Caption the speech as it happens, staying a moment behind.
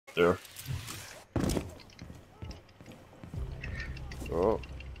There. Oh.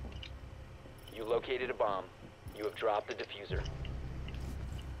 You located a bomb. You have dropped the diffuser.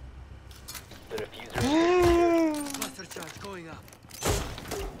 The diffuser is Cluster charge going up.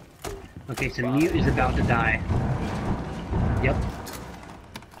 Okay, so Mute is about to die. Yep.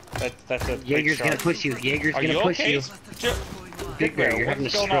 That's a big Jaeger's shot. gonna push you. Jaeger's Are gonna you push okay? you. Big Bear, you're having a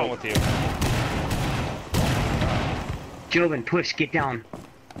What's going on stroke. with you? Joven, push, get down.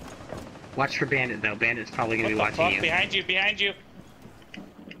 Watch for Bandit though. Bandit's probably gonna be What the watching fuck? you. Behind you, behind you!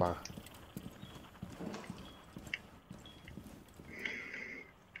 Wow.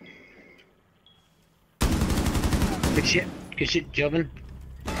 Good shit, Joven.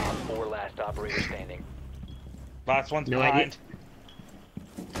 Op 4 last operator standing. Last one's No behind.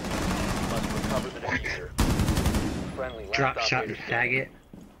 Must recover the diffuser. Friendly last Drop shot, operator you standing. faggot.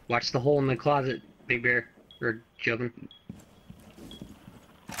 Watch the hole in the closet, Big Bear. Or Joven.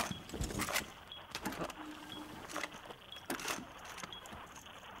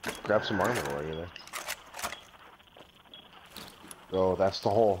 Grab some armor while you're there. Oh, that's the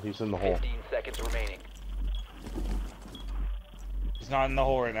hole. He's in the hole. 15 seconds remaining. He's not in the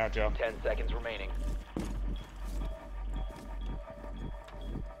hole right now, Joe. 10 seconds remaining.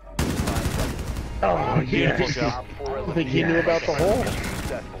 Oh, Beautiful, yes. Joe. Op 4 I don't think he knew about the hole.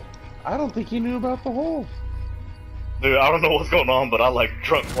 successful. I don't think he knew about the hole. Dude, I don't know what's going on, but I like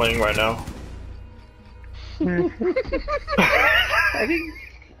drunk playing right now. I think,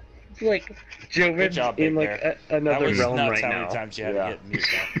 like, Good Joven's job, Big in, like, Bear. That another was realm nuts right how now. many times you had Yeah. to get mute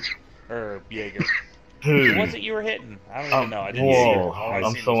now. Or Jaeger. Dude. What was it you were hitting? I don't even know. I didn't see Whoa, it. All I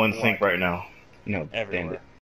I'm seen so was in sync blood right now. No, everywhere. Bandit.